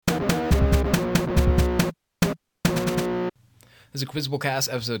This is a Quizbowl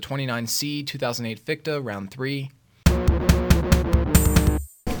cast, episode 29C, 2008 FICHTE, round 3.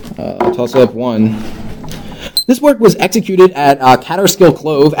 Toss up 1. This work was executed at Catterskill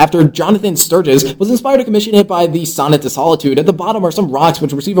Clove after Jonathan Sturgis was inspired to commission it by the Sonnet to Solitude. At the bottom are some rocks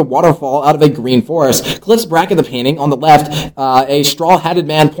which receive a waterfall out of a green forest. Cliffs bracket the painting. On the left, a straw-hatted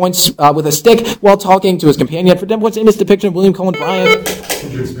man points with a stick while talking to his companion. For Demwood's famous depiction of William Cullen Bryant.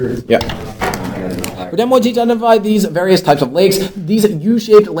 Yeah. For Demwood, teach identify these various types of lakes. These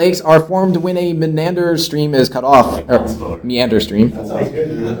U-shaped lakes are formed when a meander stream is cut off. Or meander stream.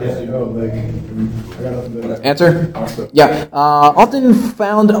 Answer? Yeah. Often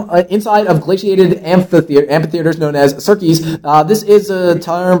found inside of glaciated amphitheaters known as cirques. This is a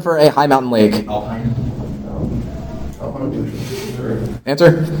term for a high mountain lake.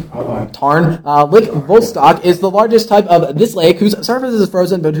 Answer? Tarn. Lake Vostok is the largest type of this lake whose surface is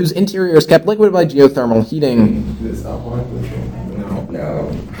frozen but whose interior is kept liquid by geothermal heating.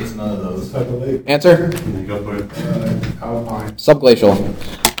 No, it's none of those. Answer? Go for it. Alpine. Subglacial.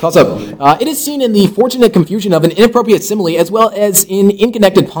 Toss up. It is seen in the fortunate confusion of an inappropriate simile as well as in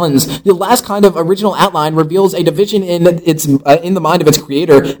inconnected puns. The last kind of original outline reveals a division in the mind of its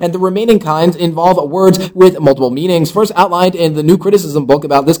creator, and the remaining kinds involve words with multiple meanings. First outlined in the New Criticism book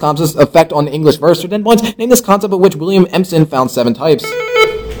about this concept's effect on English verse. For 10 points, name this concept of which William Empson found 7 types.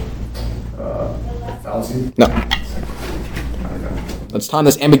 Fallacy? No. Let's time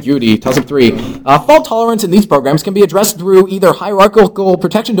this ambiguity. Toss up 3. Fault tolerance in these programs can be addressed through either hierarchical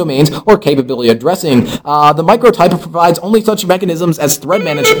protection domains or capability addressing. The microtype provides only such mechanisms as thread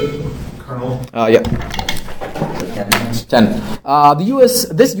management. Kernel? Yeah. 10.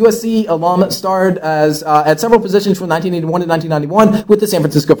 This USC alum starred at several positions from 1981 to 1991 with the San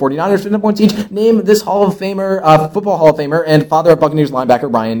Francisco 49ers. 10 points each. Name this Hall of Famer, football Hall of Famer, and father of Buccaneers linebacker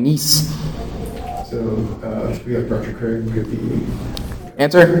Ryan Neese. So, we have Dr. Craig could be...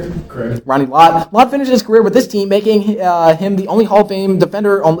 Answer? Craig. Ronnie Lott. Lott finished his career with this team, making him the only Hall of Fame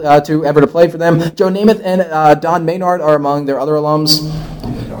defender to ever to play for them. Joe Namath and Don Maynard are among their other alums.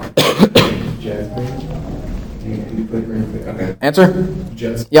 Okay. Answer?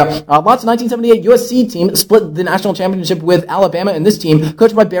 Jets. Yeah. Lott's 1978 USC team split the national championship with Alabama in this team,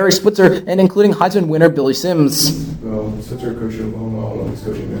 coached by Barry Switzer and including Heisman winner Billy Sims. Well, Switzer coached Oklahoma. He's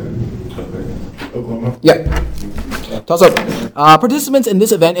coaching in Oklahoma. Yeah. Toss up. Participants in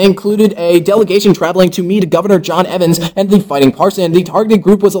this event included a delegation traveling to meet Governor John Evans and the Fighting Parson. The targeted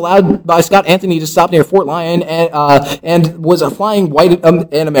group was allowed by Scott Anthony to stop near Fort Lyon and was flying white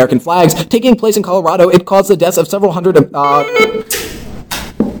and American flags. Taking place in Colorado, it caused the deaths of several hundred...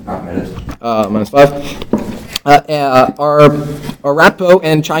 minus 5. Arapaho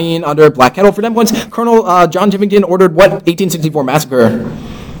and Cheyenne under Black Kettle. For 10 points, Colonel John Jivington ordered what 1864 massacre?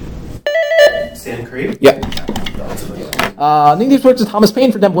 Sand Creek? Yeah. Name these works of Thomas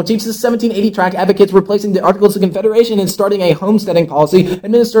Paine for 10 points each. This 1780 tract advocates replacing the Articles of Confederation and starting a homesteading policy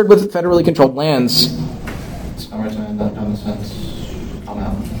administered with federally controlled lands.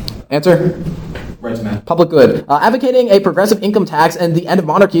 Answer? Right to man. Public good. Advocating a progressive income tax and the end of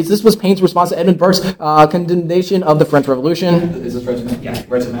monarchies. This was Paine's response to Edmund Burke's condemnation of the French Revolution. Is this right to man? Yeah,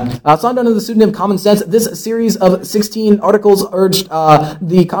 right to man. Signed under the pseudonym Common Sense, this series of 16 articles urged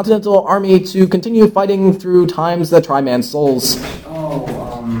the Continental Army to continue fighting through times that try man's souls.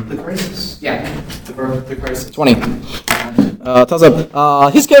 The crisis. Yeah, the crisis. 20. Toss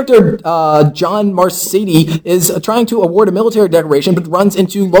up. His character, John Marcady, is trying to award a military decoration, but runs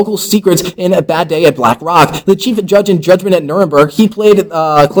into local secrets in A Bad Day at Black Rock. The chief judge in Judgment at Nuremberg, he played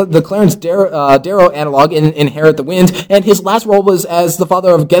the Clarence Darrow analog in Inherit the Wind, and his last role was as the father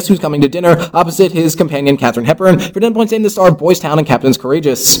of Guess Who's Coming to Dinner, opposite his companion Katharine Hepburn. For 10 points, name the star of Boys Town and Captain's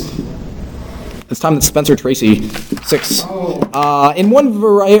Courageous. It's time that Spencer Tracy. 6. In one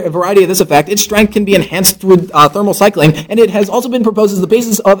variety of this effect, its strength can be enhanced through thermal cycling, and it has also been proposed as the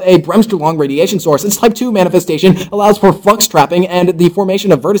basis of a Bremsstrahlung radiation source. Its type 2 manifestation allows for flux trapping and the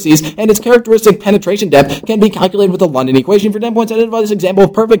formation of vertices, and its characteristic penetration depth can be calculated with the London equation. For 10 points, identify this example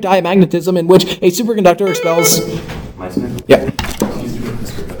of perfect diamagnetism in which a superconductor expels... Yeah.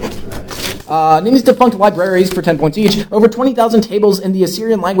 Name these defunct libraries for 10 points each. Over 20,000 tables in the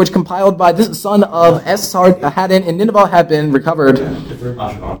Assyrian language compiled by this son of Esarhaddon in Nineveh have been recovered.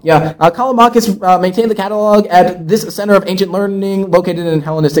 Yeah. Callimachus maintained the catalog at this center of ancient learning located in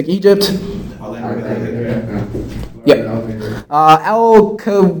Hellenistic Egypt. Yeah.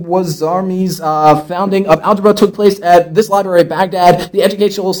 Al-Khwarizmi's founding of algebra took place at this library of Baghdad, the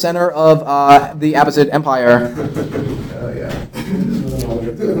educational center of the Abbasid Empire.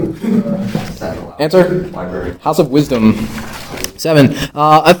 Answer? Library. House of Wisdom. 7.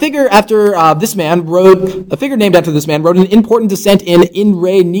 A figure named after this man wrote an important dissent in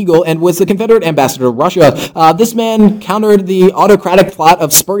Re Nigel and was the Confederate ambassador to Russia. This man countered the autocratic plot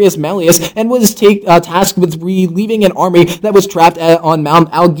of Spurius Malleus and was tasked with relieving an army that was trapped on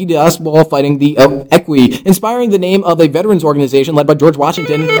Mount Algidus while fighting the Equi, inspiring the name of a veterans organization led by George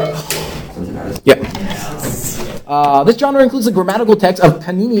Washington. Yeah. This genre includes the grammatical text of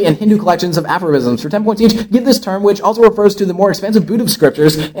Panini and Hindu collections of aphorisms. For 10 points each, give this term, which also refers to the more expansive boot of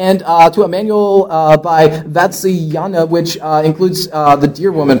scriptures, and to a manual by Vatsyayana, which includes the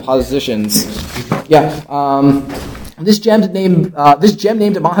Dear Woman positions. Yeah. This gem named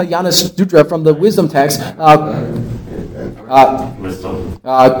Mahayana Sutra from the Wisdom text.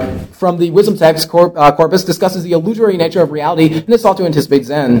 From the Wisdom text corpus discusses the illusory nature of reality and is thought to anticipate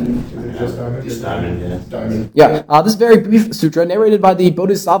Zen. Yeah. This very brief sutra, narrated by the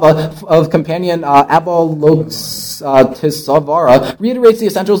Bodhisattva of companion Avalokitesvara, reiterates the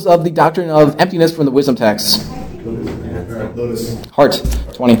essentials of the doctrine of emptiness from the Wisdom text. Heart.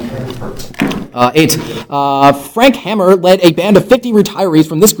 20. 8. Frank Hammer led a band of 50 retirees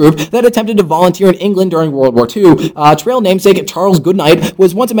from this group that attempted to volunteer in England during World War II. Trail namesake Charles Goodnight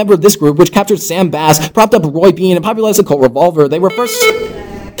was once a member of this group, which captured Sam Bass, propped up Roy Bean, and popularized the Colt revolver. They were first...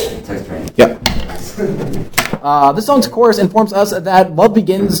 Yeah. This song's chorus informs us that love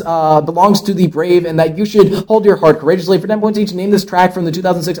belongs to the brave, and that you should hold your heart courageously. For 10 points each, name this track from the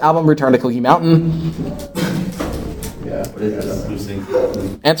 2006 album Return to Cookie Mountain. What is this?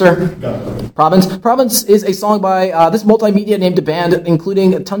 Answer? Province. Province is a song by this multimedia named band,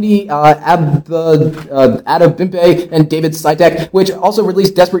 including Tundi Adabimpe and David Sitek, which also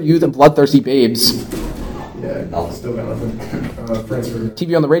released Desperate Youth and Bloodthirsty Babes. Yeah, still got nothing.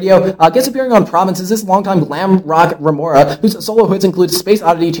 TV on the radio. Guest appearing on Province is this longtime glam rock Remora, whose solo hits include Space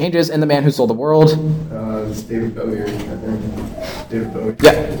Oddity, Changes, and The Man Who Sold the World. It's David Bowie, I think. David Bowie.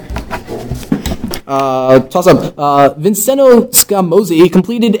 Yeah. Toss up. Vincenzo Scamozzi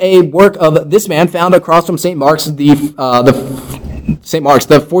completed a work of this man found across from St. Mark's. The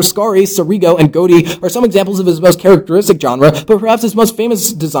Foscari, Sirigo, and Godi are some examples of his most characteristic genre, but perhaps his most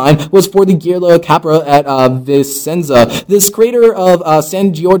famous design was for the Ghirla Capra at Vicenza. This creator of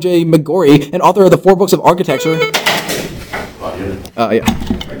San Giorgio Maggiore and author of the 4 books of architecture.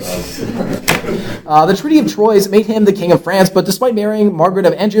 The Treaty of Troyes made him the King of France, but despite marrying Margaret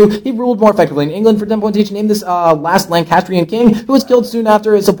of Anjou, he ruled more effectively in England. For 10 points each, name this last Lancastrian king, who was killed soon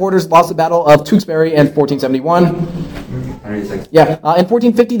after his supporters lost the Battle of Tewkesbury in 1471. Yeah, in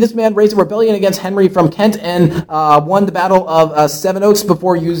 1450, this man raised a rebellion against Henry from Kent and won the Battle of Sevenoaks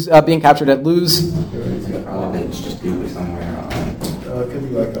before being captured at Lewes.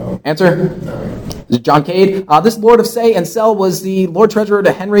 Answer? John Cade. This Lord of Say and Sell was the Lord Treasurer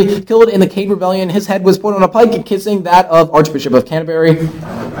to Henry, killed in the Cade Rebellion. His head was put on a pike, kissing that of Archbishop of Canterbury.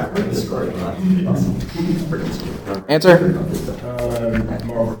 Answer?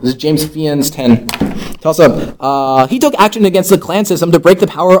 This is James Fiennes, 10. Toss up. He took action against the clan system to break the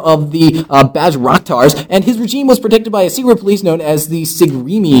power of the Bajraktars, and his regime was protected by a secret police known as the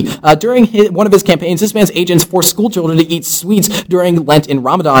Sigrimi. During one of his campaigns, this man's agents forced schoolchildren to eat sweets during Lent in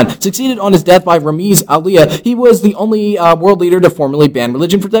Ramadan. Succeeded on his death by Ramiz Aliyah. He was the only world leader to formally ban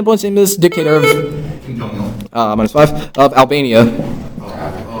religion. For 10 points, famous dictator of -5 of Albania.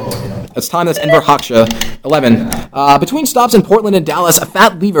 It's time. That's Enver Hoxha. 11. Between stops in Portland and Dallas, a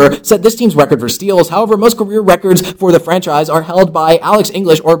fat lever set this team's record for steals. However, most career records for the franchise are held by Alex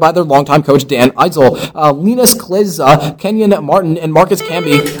English or by their longtime coach Dan Eisel. Linus Kleza, Kenyon Martin, and Marcus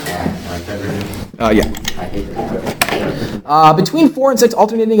Camby. Between 4 and 6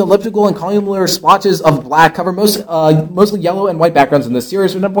 alternating elliptical and columnar splotches of black cover mostly yellow and white backgrounds in this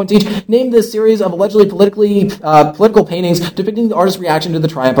series. For 10 points each, name this series of allegedly political paintings depicting the artist's reaction to the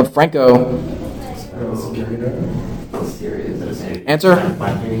triumph of Franco. Answer?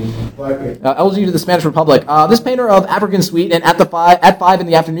 LG to the Spanish Republic. This painter of African Suite and at 5 in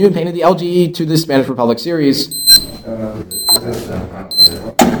the afternoon painted the LG to the Spanish Republic series.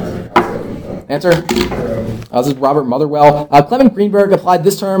 Answer? This is Robert Motherwell. Clement Greenberg applied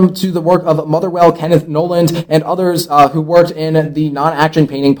this term to the work of Motherwell, Kenneth Noland, and others who worked in the non-action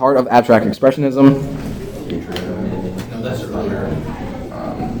painting part of abstract expressionism.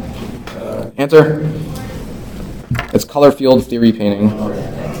 Answer? It's color field theory painting.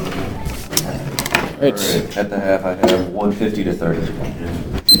 Right. At the half, I have 150 to 30.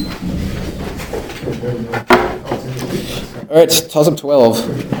 All right, toss up 12.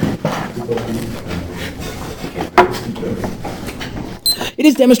 It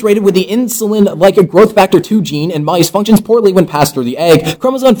is demonstrated with the insulin-like growth factor 2 gene in mice functions poorly when passed through the egg.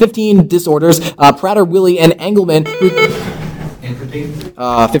 Chromosome 15 disorders, Prater-Willi and Engelmann. 15.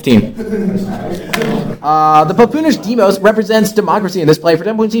 15. The Papunish Demos represents democracy in this play. For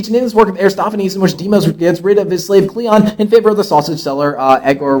 10 points each, name this work of Aristophanes in which Demos gets rid of his slave Cleon in favor of the sausage seller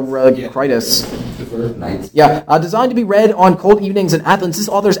Agoracritus. Yeah, designed to be read on cold evenings in Athens, this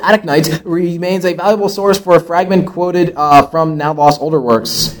author's Attic Nights remains a valuable source for a fragment quoted from now lost older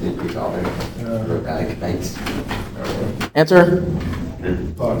works. Answer?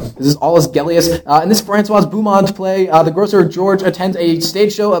 This is Aulus Gellius. In this Francois Beaumont play, the grocer George attends a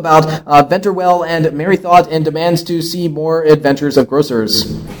stage show about Venturwell and Merrythought and demands to see more adventures of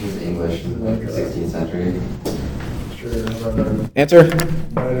grocers. English, 16th century. Answer?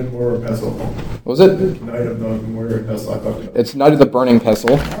 Knight of Moor Pestle. What was it? Knight of the Moor Pestle. I fucked it up. It's Knight of the Burning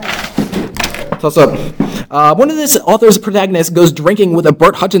Pestle. Toss up. One of this author's protagonists goes drinking with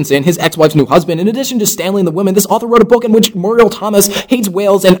Bert Hutchinson, his ex-wife's new husband. In addition to Stanley and the women, this author wrote a book in which Muriel Thomas hates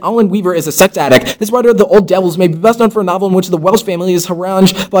whales and Alan Weaver is a sex addict. This writer of The Old Devils may be best known for a novel in which the Welsh family is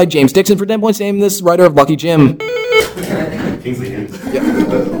harangued by James Dixon. For 10 points, name this writer of Lucky Jim. Kingsley Hint.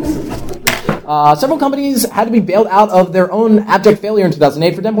 Several companies had to be bailed out of their own abject failure in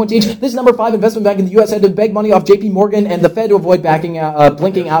 2008 for 10 points each. This number 5 investment bank in the U.S. had to beg money off J.P. Morgan and the Fed to avoid blinking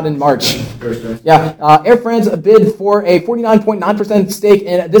out in March. Yeah, Air France bid for a 49.9% stake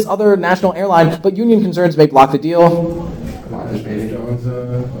in this other national airline, but union concerns may block the deal.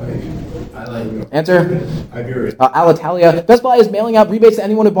 Answer? Iberia. Alitalia. Best Buy is mailing out rebates to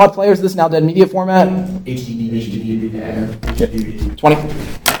anyone who bought players of this now dead media format. HDD. 20.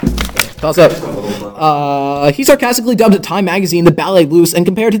 Toss up. He sarcastically dubbed Time magazine the Ballet Loose and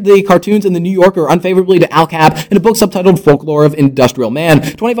compared to the cartoons in the New Yorker unfavorably to Al Cap in a book subtitled Folklore of Industrial Man.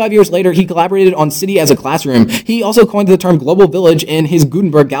 25 years later, he collaborated on City as a Classroom. He also coined the term Global Village in his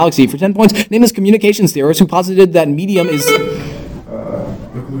Gutenberg Galaxy. For 10 points, name this communications theorist who posited that medium is...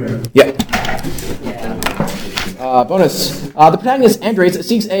 Yeah. Bonus. The protagonist, Andres,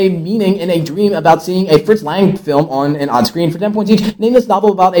 seeks a meaning in a dream about seeing a Fritz Lang film on an odd screen. For 10 points each, name this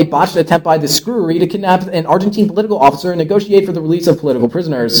novel about a botched attempt by the Screwery to kidnap an Argentine political officer and negotiate for the release of political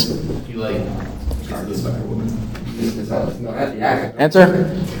prisoners. You like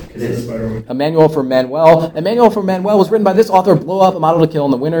Answer? A Manual for Manuel. A Manual for Manuel was written by this author, Blow Up, A Model to Kill,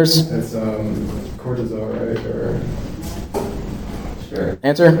 and The Winners. That's Cortazar, right? Or... Sure.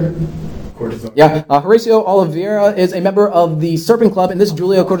 Answer? Cortazar. Yeah, Horacio Oliveira is a member of the Serpent Club in this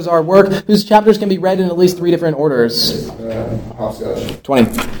Julio Cortázar work, whose chapters can be read in at least 3 different orders. Hopscotch.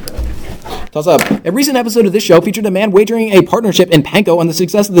 20. Toss up. A recent episode of this show featured a man wagering a partnership in Panko on the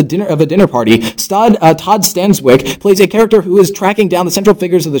success of a dinner party. Todd Stanswick plays a character who is tracking down the central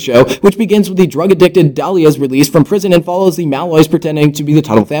figures of the show, which begins with the drug-addicted Dahlia's release from prison and follows the Malloys pretending to be the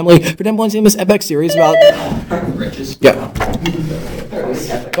Tuttle family. For 10 points, name this epic series about... Riches. Yeah.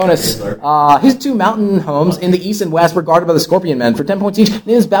 Bonus. His 2 mountain homes in the east and west were guarded by the Scorpion Men. For 10 points each, name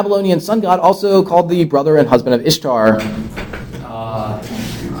this Babylonian sun god, also called the brother and husband of Ishtar.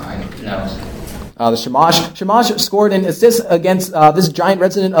 The Shamash scored an assist against this giant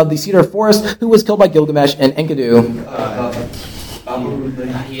resident of the Cedar Forest who was killed by Gilgamesh and Enkidu.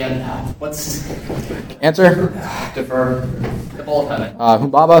 What's... Answer? Defer.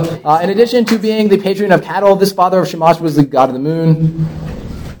 Humbaba. In addition to being the patron of cattle, this father of Shamash was the god of the moon.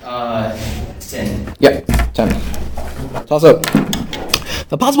 10. Yeah, 10. Toss up.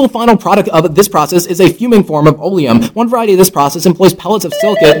 The possible final product of this process is a fuming form of oleum. One variety of this process employs pellets of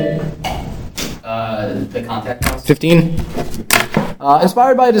silicate. The contact house. 15.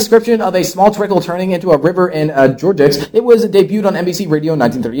 Inspired by a description of a small trickle turning into a river in Georgix, it was debuted on NBC Radio in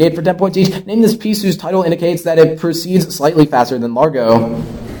 1938 for 10 points each. Name this piece whose title indicates that it proceeds slightly faster than Largo.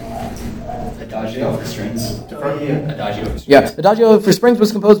 Adagio for strings. Adagio for strings. Yeah, Adagio for Springs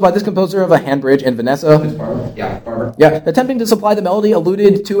was composed by this composer of A Hand Bridge in Vanessa. Barber. Yeah, attempting to supply the melody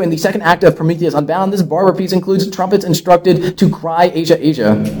alluded to in the second act of Prometheus Unbound, this Barber piece includes trumpets instructed to cry Asia,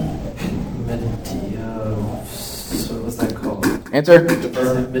 Asia. Answer?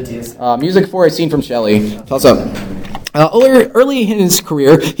 Music for a scene from Shelley. Toss up. Early in his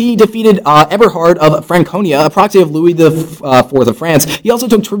career, he defeated Eberhard of Franconia, a proxy of Louis IV of France. He also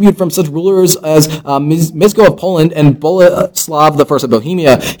took tribute from such rulers as Misko of Poland and Boleslav I of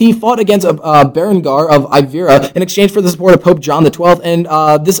Bohemia. He fought against Berengar of Ivera in exchange for the support of Pope John XII, and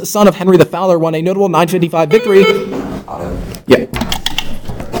this son of Henry the Fowler won a notable 955 victory. Yeah.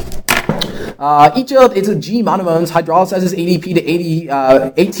 Each of its G monomones hydrolyzes ATP to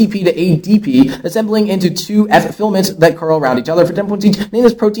ADP, assembling into 2 F filaments that curl around each other. For 10 points each, name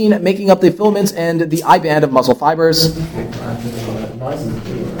this protein making up the filaments and the I band of muscle fibers.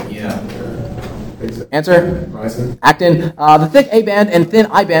 Answer? Myosin. Actin. The thick A band and thin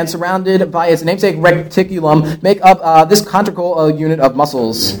I band surrounded by its namesake reticulum make up this conjugal unit of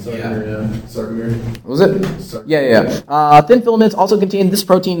muscles. Sarcomere. What was it? Yeah. Thin filaments also contain this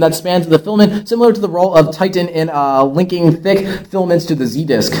protein that spans the filament, similar to the role of titin in linking thick filaments to the Z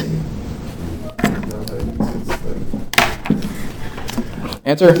disc.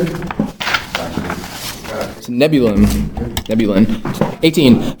 Answer? It's nebulin.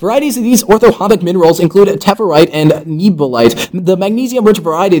 18. Varieties of these orthorhombic minerals include tephrite and nebulite. The magnesium-rich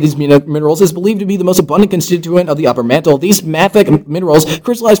variety of these minerals is believed to be the most abundant constituent of the upper mantle. These mafic minerals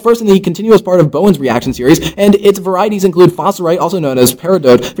crystallize first in the continuous part of Bowen's reaction series, and its varieties include phosphorite, also known as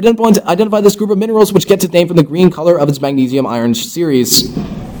peridot. For 10 points, identify this group of minerals which gets its name from the green color of its magnesium-iron series.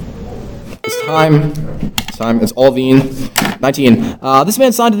 It's time. It's Olvine. 19. This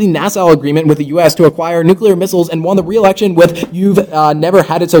man signed the Nassau Agreement with the U.S. to acquire nuclear missiles and won the re-election with "You've Never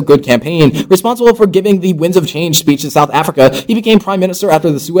Had It So Good" campaign. Responsible for giving the Winds of Change speech to South Africa, he became prime minister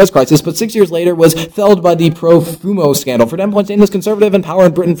after the Suez Crisis, but 6 years later was felled by the Profumo scandal. For 10 points, name this conservative in power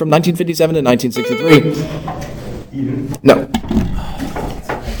in Britain from 1957 to 1963. Eden. No.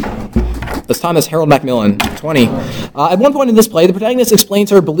 This time is Harold Macmillan. 20. At one point in this play, the protagonist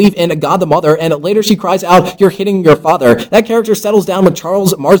explains her belief in God the Mother, and later she cries out, "You're hitting your father." That character settles down with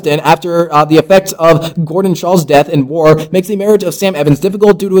Charles Marsden after the effects of Gordon Shaw's death in war makes the marriage of Sam Evans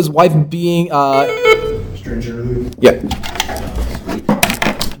difficult due to his wife being... Stranger Relief. Yeah.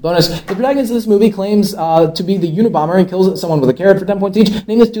 Bonus. The protagonist of this movie claims to be the Unabomber and kills someone with a carrot for 10 points each.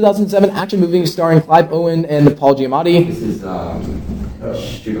 Name this 2007 action movie starring Clive Owen and Paul Giamatti. This is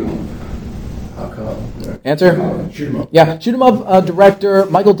Shoot 'em Up. Answer? Shoot 'em up. Yeah, Shoot 'em Up director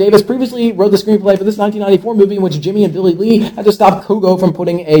Michael Davis previously wrote the screenplay for this 1994 movie in which Jimmy and Billy Lee had to stop Kogo from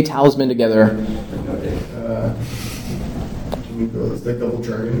putting a talisman together. It's the Double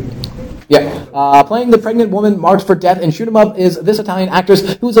Dragon. Yeah. Playing the pregnant woman marked for death in Shoot 'em Up is this Italian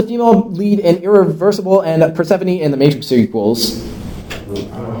actress who is a female lead in Irreversible and Persephone in the Matrix sequels.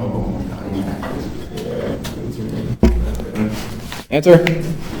 Answer?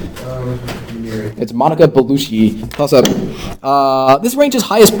 It's Monica Bellucci. Toss up. This range's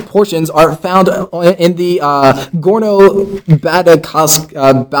highest portions are found in the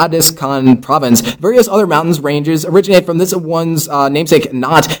Gorno-Badiscan province. Various other mountains ranges originate from this one's namesake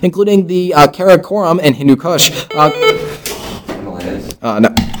knot, including the Karakoram and Hindu Kush. No.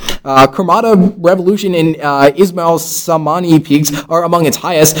 Kermata Revolution and Ismail Samani peaks are among its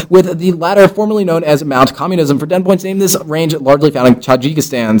highest, with the latter formerly known as Mount Communism. For 10 points, name this range largely found in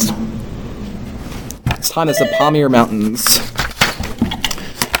Tajikistan. It's time is the Pamir Mountains.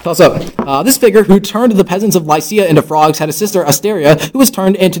 Toss up. This figure, who turned the peasants of Lycia into frogs, had a sister, Asteria, who was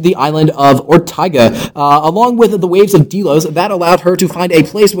turned into the island of Ortega. Along with the waves of Delos, that allowed her to find a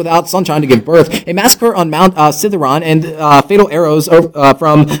place without sunshine to give birth. A massacre on Mount Citharon and fatal arrows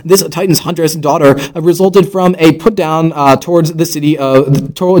from this Titan's huntress daughter resulted from a put-down towards the city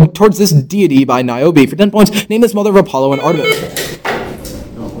towards this deity by Niobe. For 10 points, name this mother of Apollo and Artemis.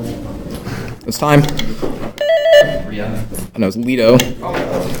 It's time. I know, it's Leto.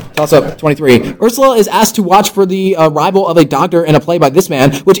 Toss up, 23. Ursula is asked to watch for the arrival of a doctor in a play by this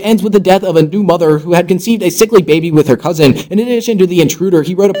man, which ends with the death of a new mother who had conceived a sickly baby with her cousin. In addition to The Intruder,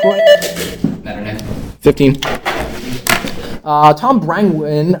 he wrote a play... 15. Tom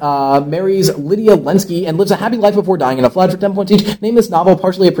Brangwyn marries Lydia Lenski and lives a happy life before dying in a flood. For 10 points each, name this novel,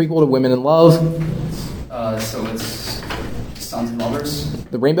 partially a prequel to Women in Love. So it's Sons and Lovers.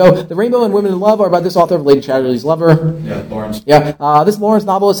 The Rainbow and Women in Love are by this author of Lady Chatterley's Lover. Yeah, Lawrence. Yeah. This Lawrence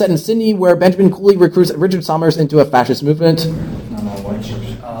novel is set in Sydney, where Benjamin Cooley recruits Richard Somers into a fascist movement.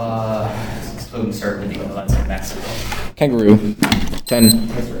 Exploding certainty, that's in Mexico. Kangaroo. 10.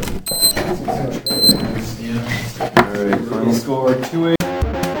 All right, final score 2-8.